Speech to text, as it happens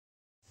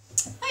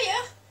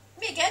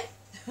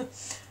I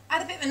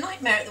had a bit of a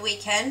nightmare at the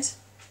weekend.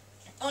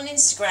 On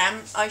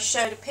Instagram, I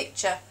showed a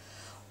picture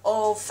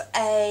of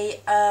a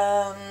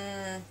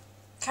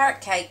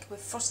carrot cake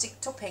with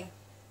frosted topping,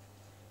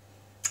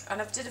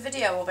 and I've did a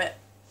video of it.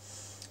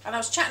 And I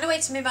was chatting away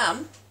to my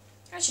mum,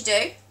 as you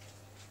do,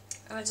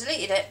 and I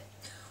deleted it.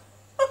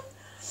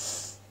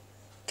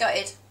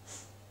 Gutted.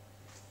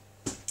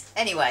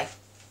 Anyway,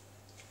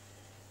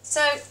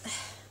 so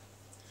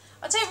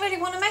I don't really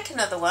want to make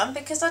another one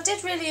because I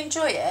did really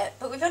enjoy it,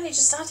 but we've only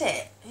just had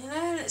it, you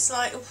know, and it's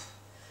like, oof,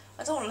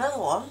 I don't want another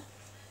one.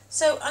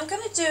 So I'm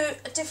going to do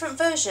a different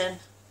version,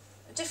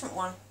 a different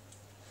one,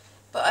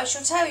 but I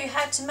shall tell you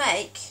how to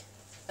make,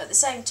 at the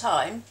same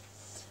time,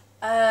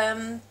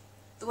 the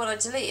one I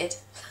deleted.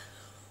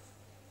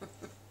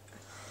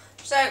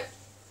 So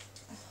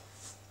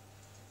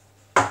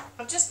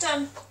I've just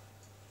done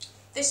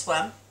this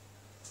one,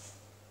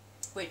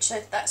 which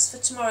that's for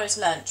tomorrow's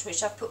lunch,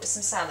 which I've put with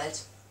some salad,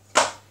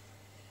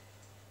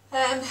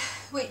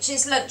 which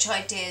is lunch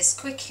ideas,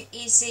 quick,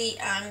 easy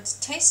and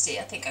tasty,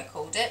 I think I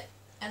called it.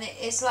 And it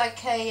is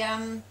like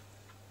a,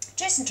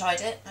 Jason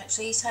tried it,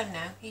 actually, he's home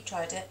now, he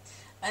tried it,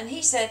 and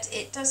he said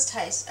it does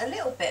taste a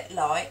little bit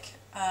like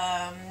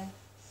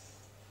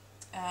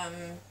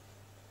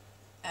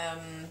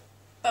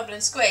Bubble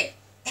and Squeak.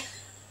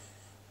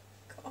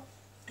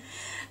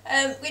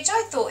 Which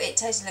I thought it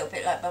tasted a little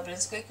bit like Bubble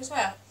and Squeak as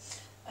well.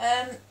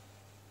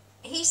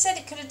 He said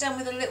it could have done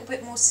with a little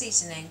bit more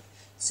seasoning,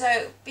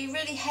 so be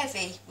really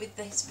heavy with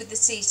the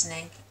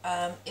seasoning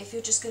if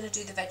you're just going to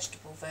do the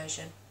vegetable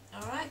version.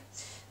 Alright,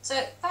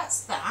 so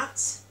that's that.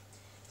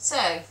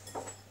 So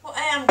what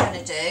I am going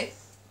to do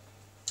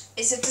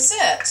is a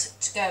dessert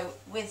to go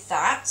with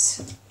that.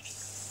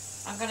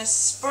 I'm going to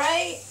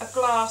spray a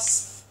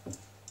glass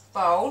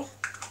bowl,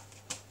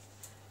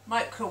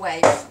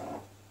 microwave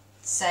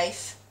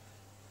safe,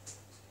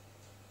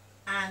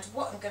 and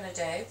what I'm going to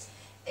do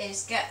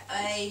is get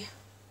a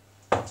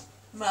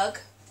mug.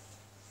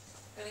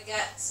 I'm going to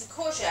get some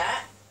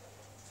courgette,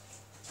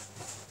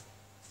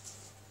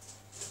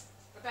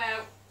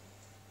 about,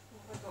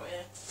 what have I got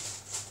here?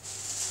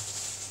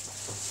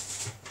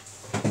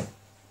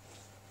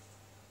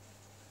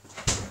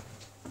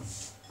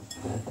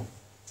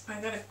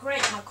 I'm going to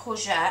grate my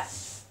courgette.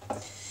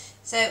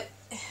 So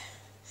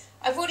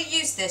I've already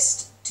used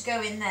this to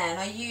go in there, and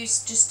I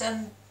used just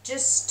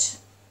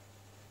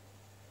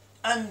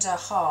under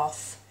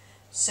half.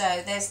 So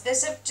there's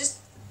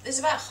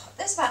about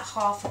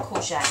half a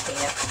courgette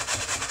here,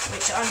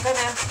 which I'm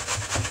gonna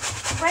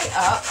grate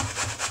up.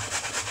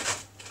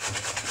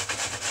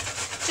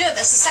 Do you know,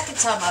 that's the second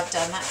time I've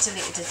done that,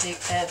 deleted a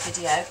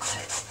video.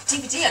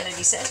 DVD, I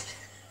nearly said.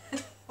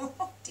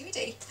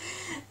 DVD.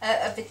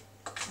 A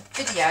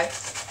video.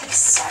 It's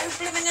so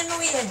blooming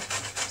annoying.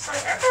 It's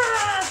like,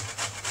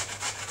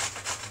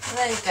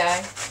 there you go.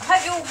 I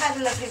hope you all had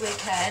a lovely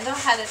weekend. I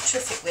had a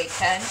terrific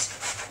weekend.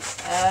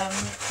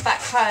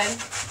 Back home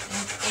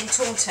in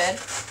Taunton.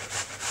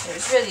 It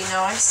was really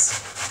nice.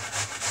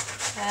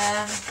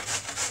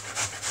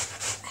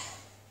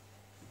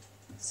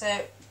 So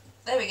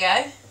there we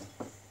go.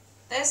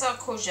 There's our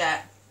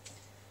courgette.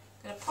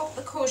 I'm going to pop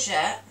the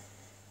courgette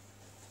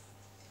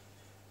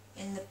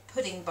in the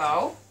pudding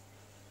bowl.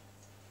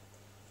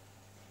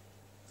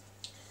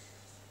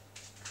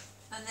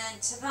 And then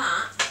to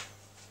that,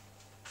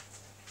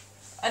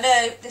 I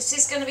know this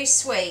is going to be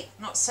sweet,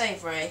 not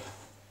savoury.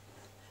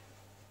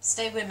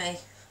 Stay with me.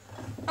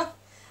 Oh,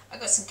 I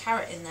got some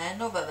carrot in there,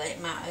 not that it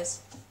matters.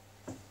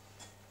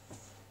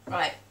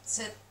 Right,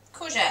 so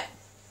courgette.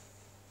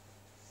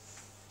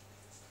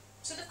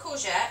 To the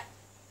courgette,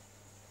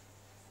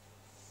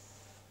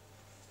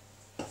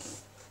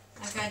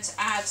 I'm going to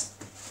add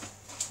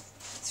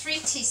 3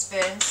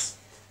 teaspoons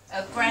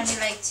of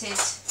granulated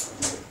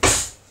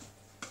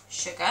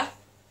sugar.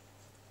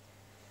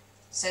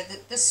 So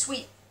the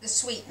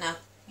sweetener,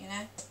 you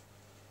know.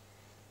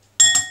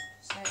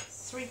 So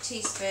 3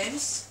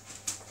 teaspoons.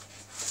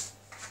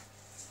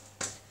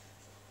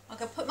 I'm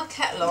going to put my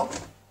kettle on,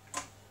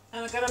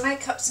 and I'm going to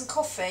make up some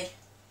coffee.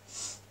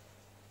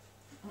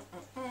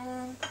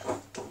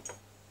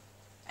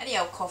 Any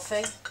old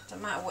coffee,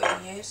 don't matter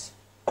what you use.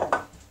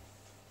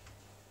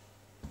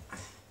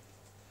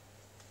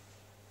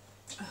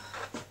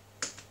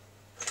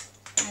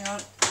 Hang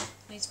on,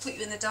 I need to put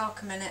you in the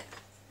dark a minute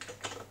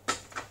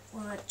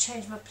while I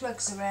change my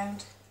plugs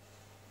around.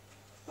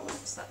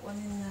 What's that one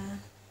in there?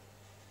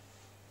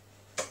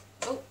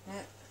 Oh,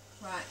 no.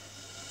 Right.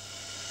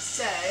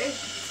 So,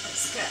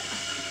 let's get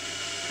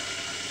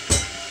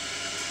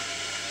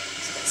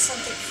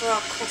something for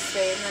our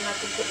coffee, and then I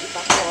can put you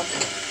back on.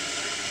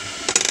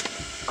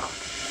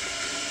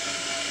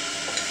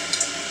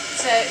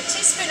 So, a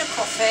teaspoon of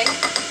coffee.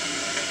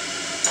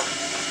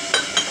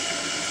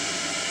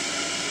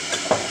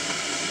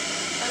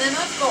 And then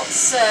I've got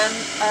some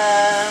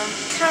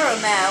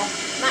caramel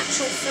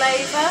natural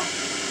flavour.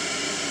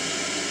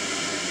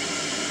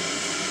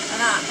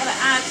 And I'm going to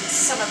add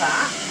some of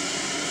that.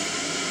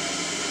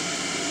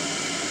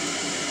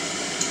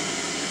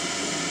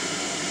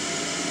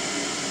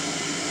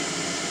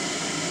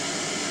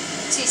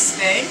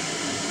 teaspoon.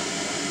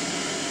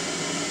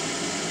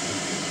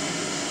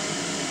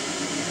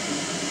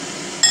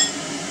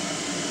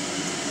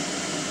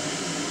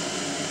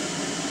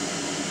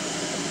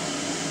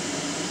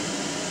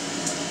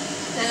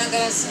 Then I'm going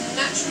to have some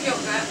natural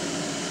yogurt.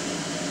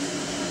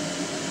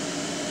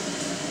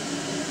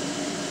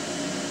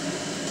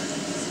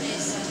 It's near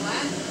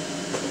somewhere.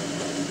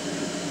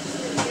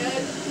 There we go.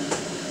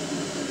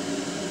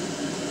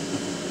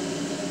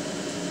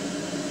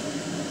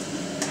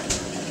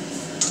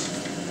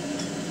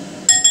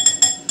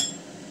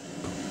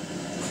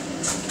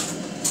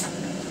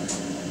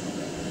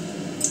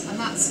 And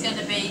that's going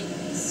to be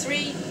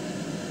 3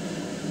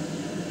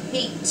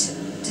 heaped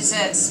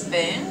dessert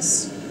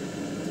spoons.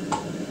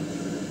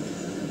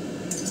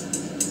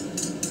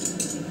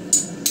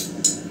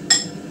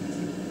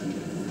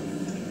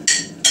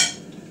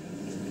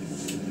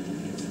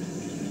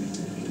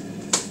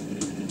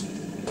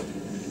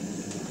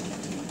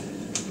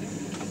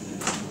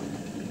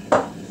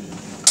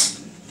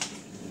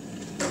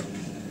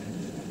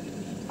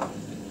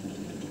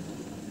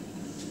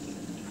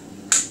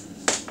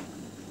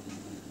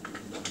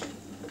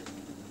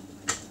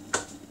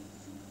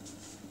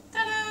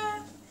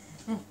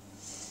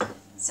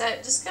 So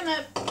just going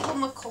to pour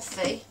my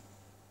coffee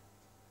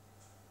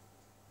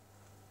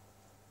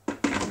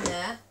in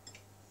there,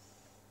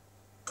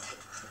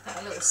 give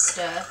that a little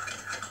stir.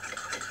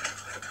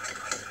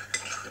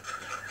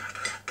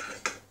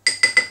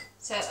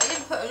 So I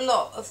didn't put a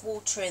lot of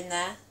water in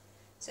there,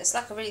 so it's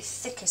like a really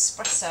thick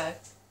espresso.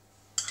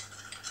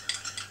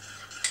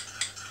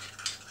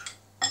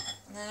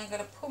 And then I'm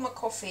going to pour my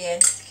coffee in,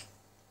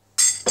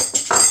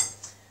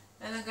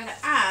 and I'm going to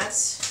add,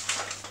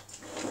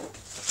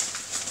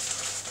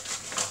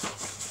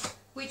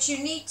 which you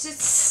need to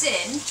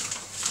sin,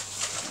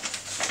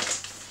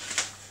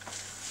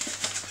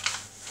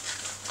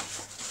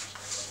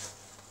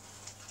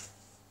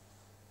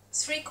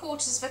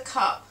 three-quarters of a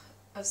cup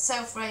of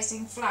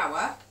self-raising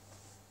flour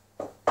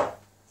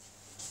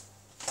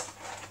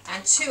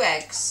and 2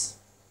 eggs.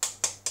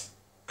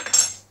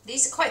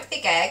 These are quite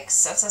big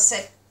eggs, as I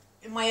said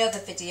in my other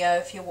video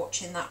if you're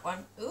watching that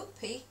one.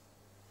 Oopie.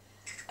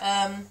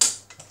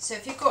 So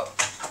if you've got,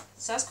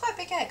 so that's quite a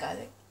big egg, I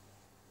think.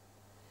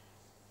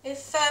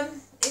 If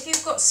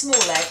you've got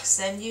small eggs,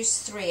 then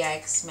use 3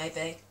 eggs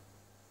maybe.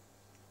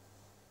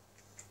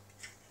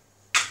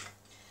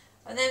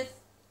 And then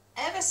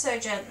ever so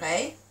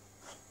gently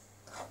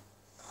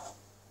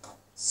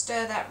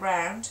stir that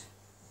round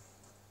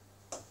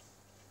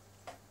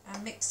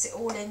and mix it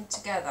all in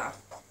together.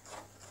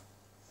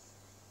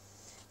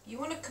 You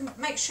want to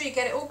make sure you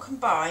get it all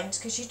combined,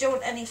 because you don't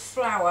want any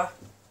flour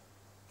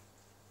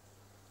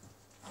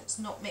that's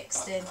not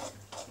mixed in.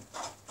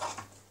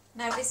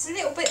 Now if it's a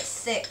little bit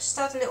thick, just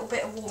add a little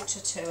bit of water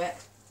to it.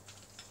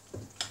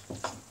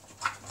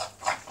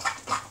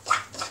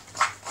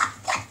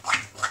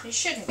 It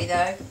shouldn't be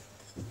though.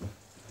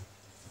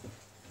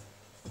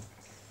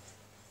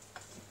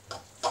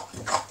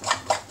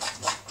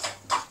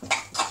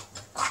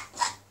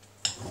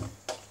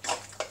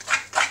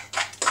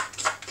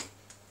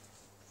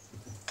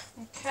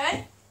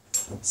 Okay,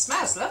 it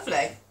smells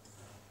lovely.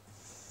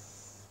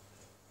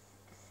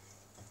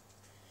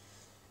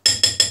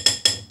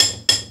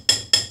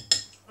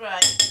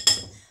 Right,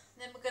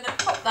 then we're going to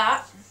pop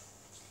that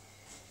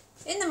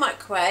in the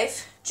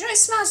microwave. Do you know what it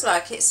smells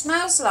like? It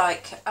smells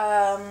like,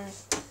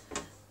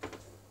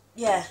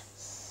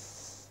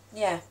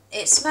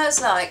 it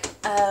smells like,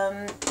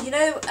 you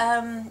know,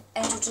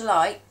 Angel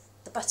Delight,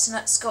 the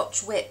butternut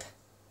scotch whip,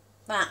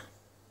 that,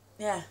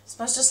 yeah, it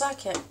smells just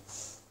like it.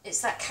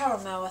 It's that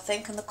caramel, I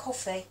think, and the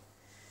coffee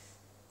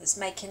that's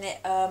making it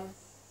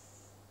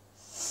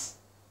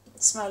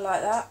smell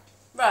like that.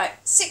 Right,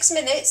 6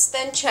 minutes,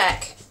 then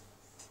check.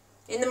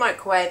 In the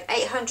microwave,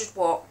 800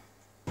 watt.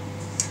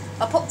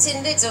 I popped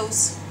in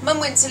Lidl's. Mum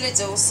went to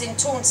Lidl's in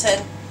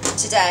Taunton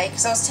today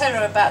because I was telling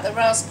her about the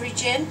raspberry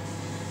gin,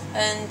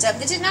 and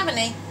they didn't have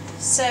any.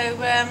 So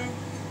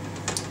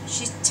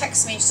she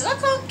texted me, she said, I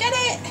can't get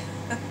it.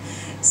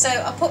 So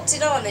I popped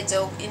in our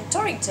Lidl in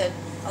Torrington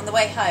on the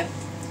way home,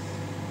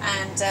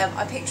 and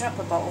I picked her up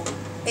a bottle.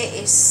 It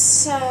is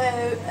so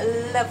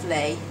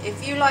lovely.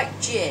 If you like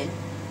gin,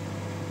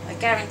 I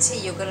guarantee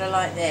you're going to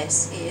like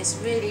this. It is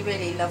really,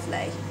 really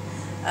lovely.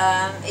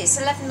 It's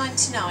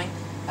 $11.99,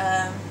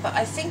 but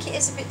I think it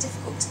is a bit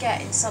difficult to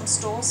get in some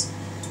stores,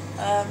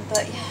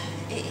 but yeah,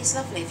 it is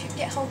lovely if you can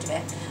get hold of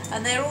it.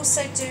 And they're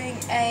also doing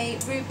a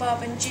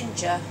rhubarb and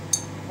ginger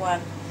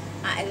one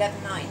at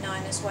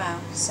 $11.99 as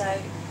well,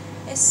 so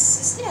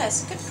it's yeah,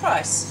 it's a good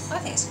price. I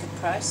think it's a good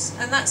price,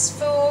 and that's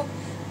for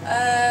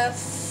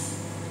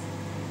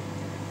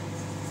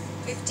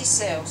 50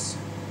 sales.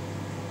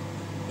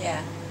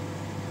 Yeah,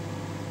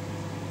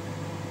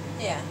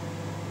 yeah.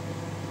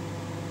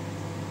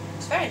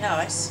 It's very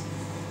nice.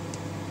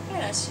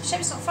 Very nice. Shame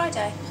it's not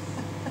Friday.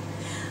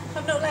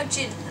 I'm not allowed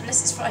gin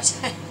unless it's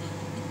Friday.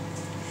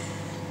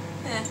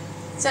 Yeah.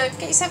 So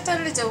get yourself down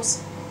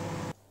Lidl's.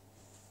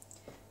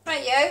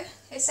 Right, yo,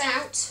 it's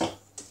out.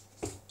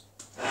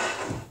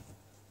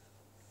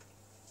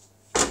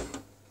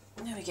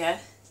 we go.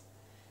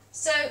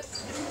 So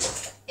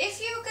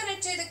if you were going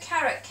to do the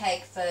carrot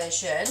cake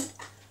version,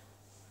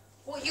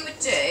 what you would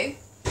do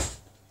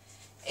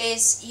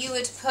is you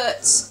would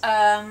put,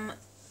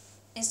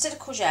 instead of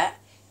courgette,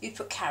 you'd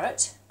put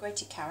carrot,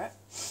 grated carrot,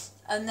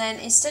 and then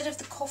instead of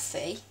the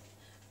coffee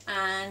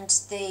and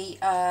the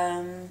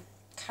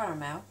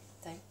caramel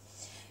thing,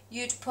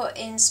 you'd put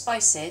in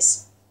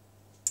spices,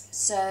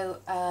 so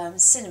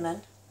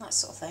cinnamon, that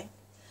sort of thing,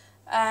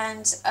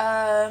 and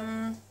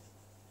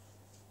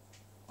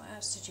what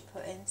else did you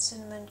put in?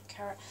 Cinnamon,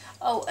 carrot,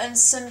 oh, and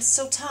some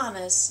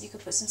sultanas. You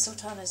could put some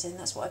sultanas in,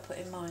 that's what I put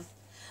in mine.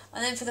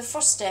 And then for the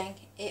frosting,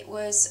 it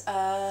was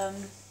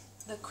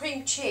the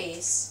cream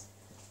cheese,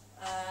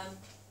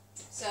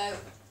 so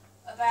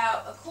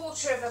about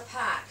 1/4 of a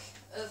pack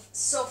of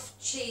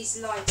soft cheese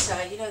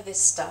lighter, you know, this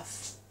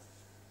stuff.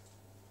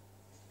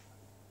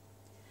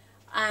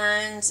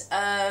 And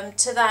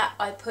to that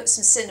I put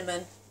some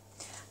cinnamon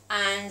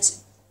and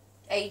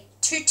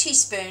 2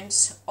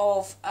 teaspoons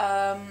of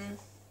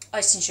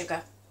icing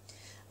sugar.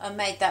 I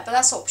made that, but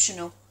that's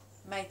optional.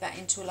 Made that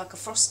into like a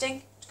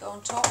frosting to go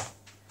on top.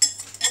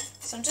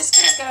 So I'm just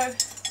going to go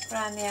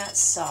around the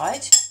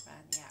outside.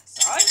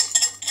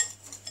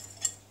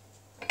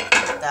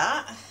 Like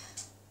that.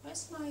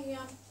 Where's my let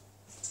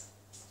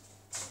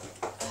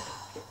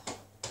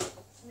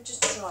me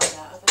just dry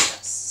that. I bet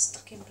that's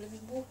stuck in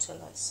blooming water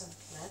like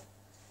something there.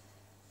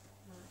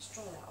 Right, let's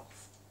dry that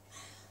off.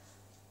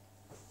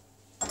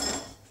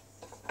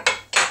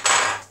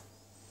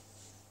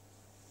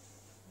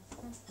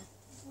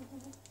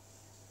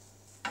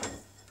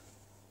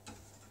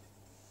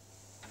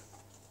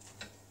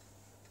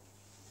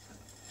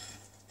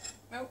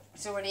 Oh,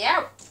 it's already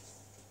out.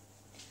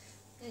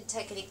 Didn't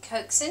take any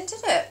Cokes in,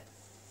 did it?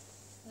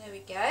 There we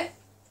go.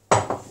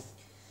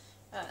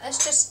 Right,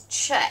 let's just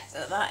check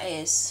that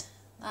is.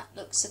 That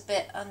looks a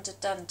bit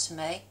underdone to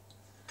me.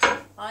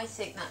 I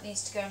think that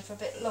needs to go in for a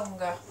bit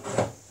longer.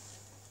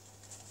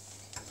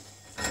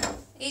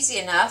 Easy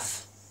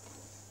enough.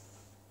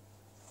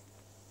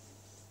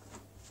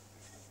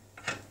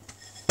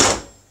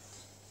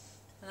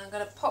 And I'm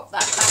going to pop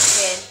that back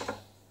in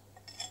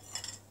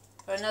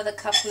for another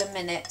couple of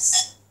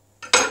minutes.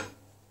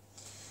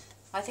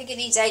 I think it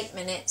needs 8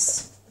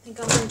 minutes. I think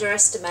I'm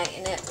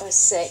underestimating it by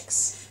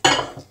 6.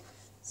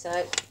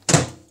 So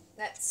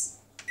let's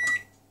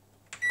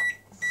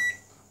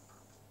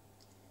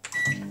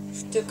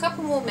do a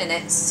couple more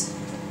minutes.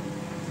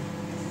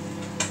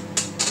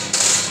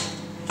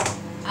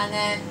 And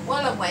then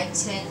while I'm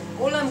waiting,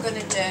 all I'm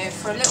going to do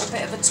for a little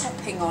bit of a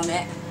topping on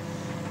it,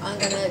 I'm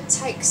going to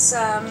take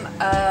some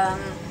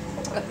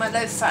of my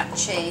low-fat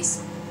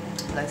cheese.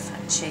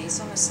 Low-fat cheese,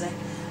 honestly.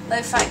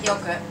 Low-fat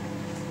yogurt.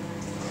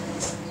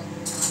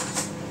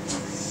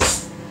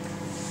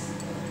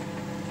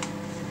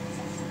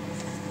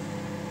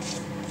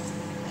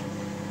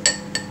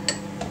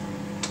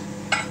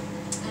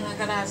 And I'm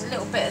going to add a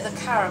little bit of the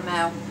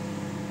caramel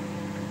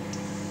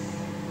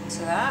to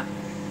that.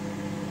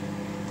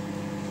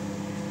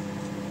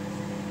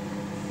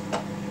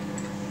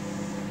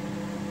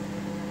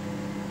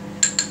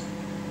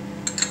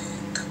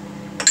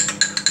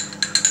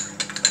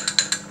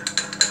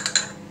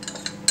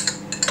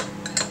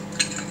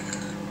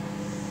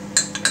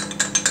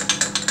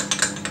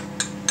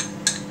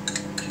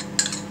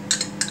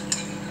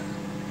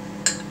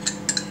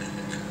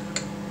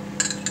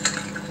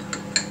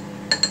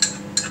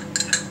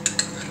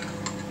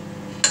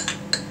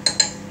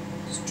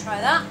 Try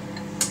that.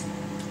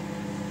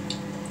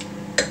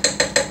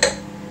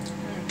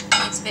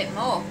 Needs a bit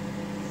more.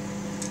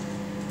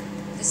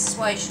 This is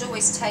why you should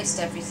always taste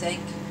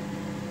everything.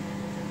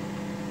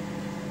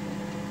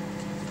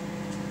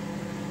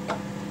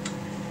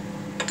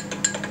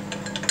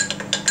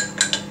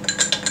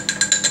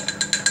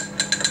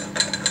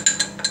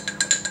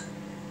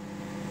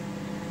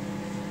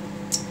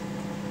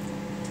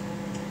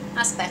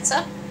 That's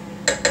better.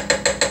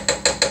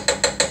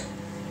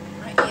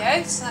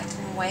 Rightio, so that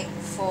can wait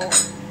for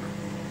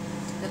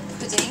the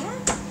pudding.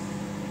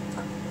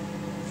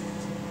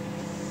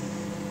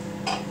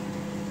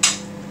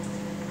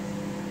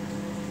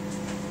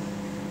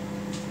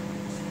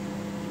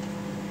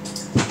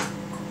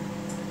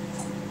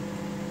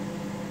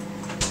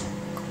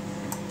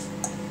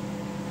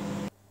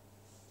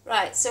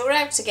 Right, so we're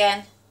out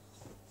again.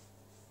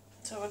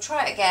 So we'll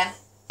try it again.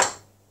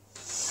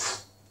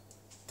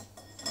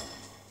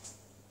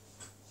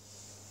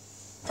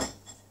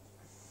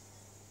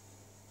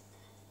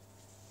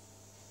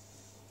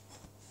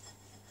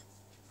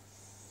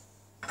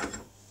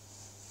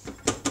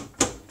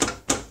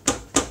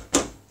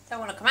 Don't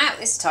want to come out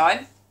this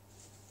time.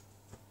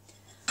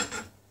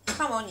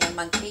 Come on, you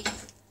monkey.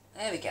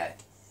 There we go.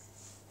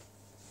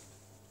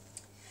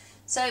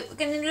 So we're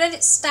going to let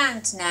it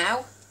stand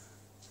now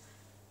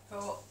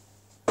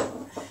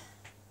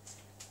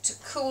to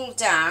cool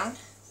down.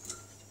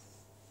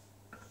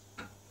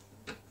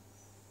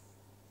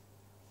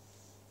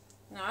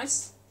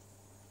 Nice.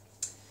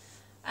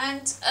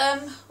 And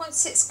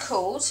once it's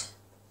cooled,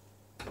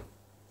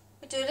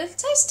 we'll do a little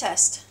taste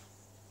test.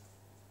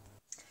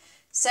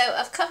 So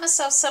I've cut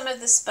myself some of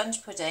the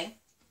sponge pudding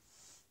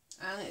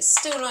and it's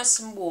still nice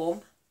and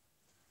warm.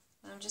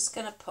 I'm just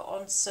going to put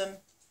on some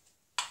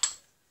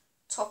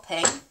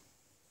topping.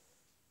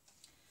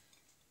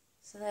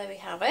 So there we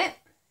have it.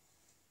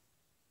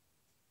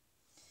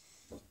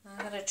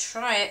 I'm going to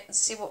try it and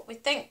see what we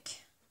think.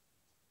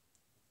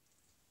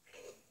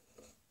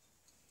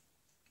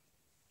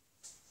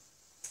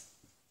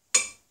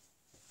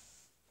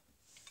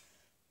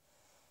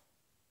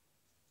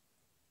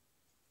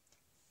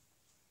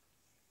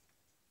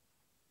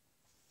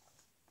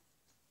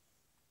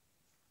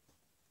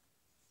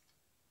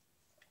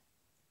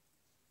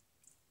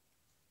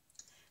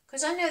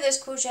 Because I know there's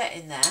courgette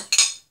in there.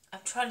 I'm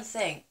trying to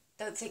think.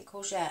 Don't think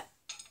courgette.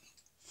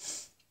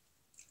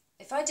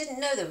 If I didn't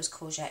know there was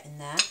courgette in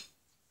there,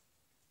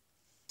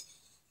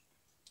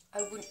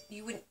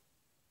 you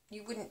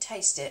wouldn't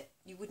taste it.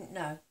 You wouldn't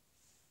know.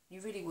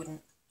 You really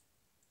wouldn't.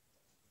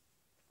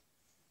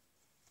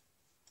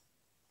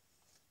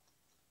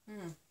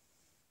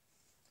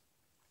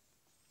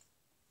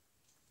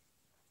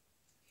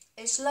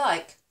 It's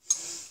like,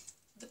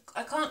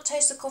 I can't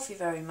taste the coffee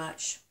very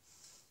much.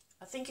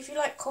 I think if you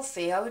like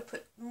coffee, I would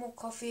put more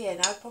coffee in.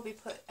 I'd probably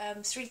put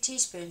 3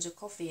 teaspoons of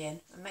coffee in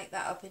and make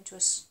that up into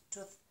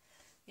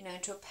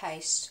into a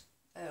paste,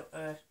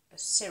 a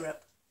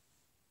syrup.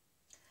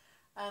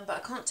 But I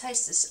can't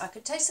taste this. I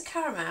could taste the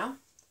caramel.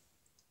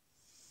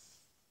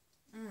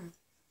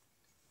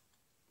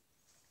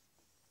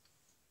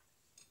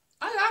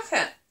 I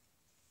like it.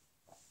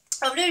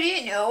 I've nearly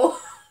eaten it all.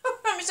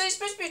 It's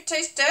supposed to be a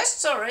taste test.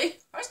 Sorry,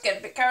 I was getting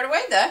a bit carried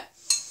away there.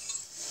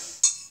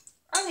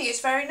 I think it's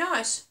very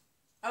nice.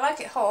 I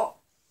like it hot.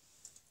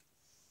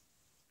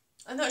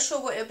 I'm not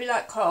sure what it'll be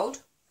like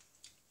cold.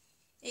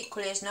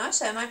 Equally as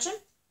nice, I imagine.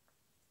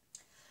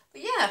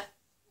 But yeah,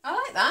 I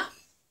like that.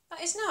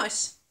 That is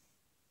nice.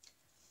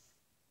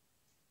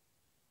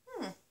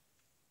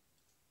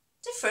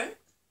 Different.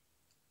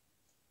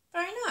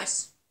 Very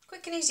nice.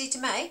 Quick and easy to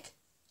make.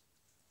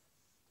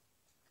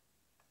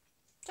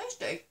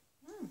 Tasty.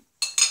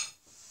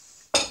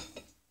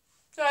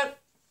 So,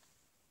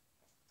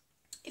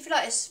 if you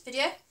like this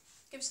video,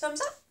 give us a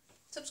thumbs up,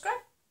 subscribe,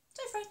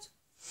 tell your friends,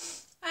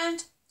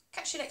 and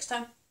catch you next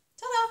time.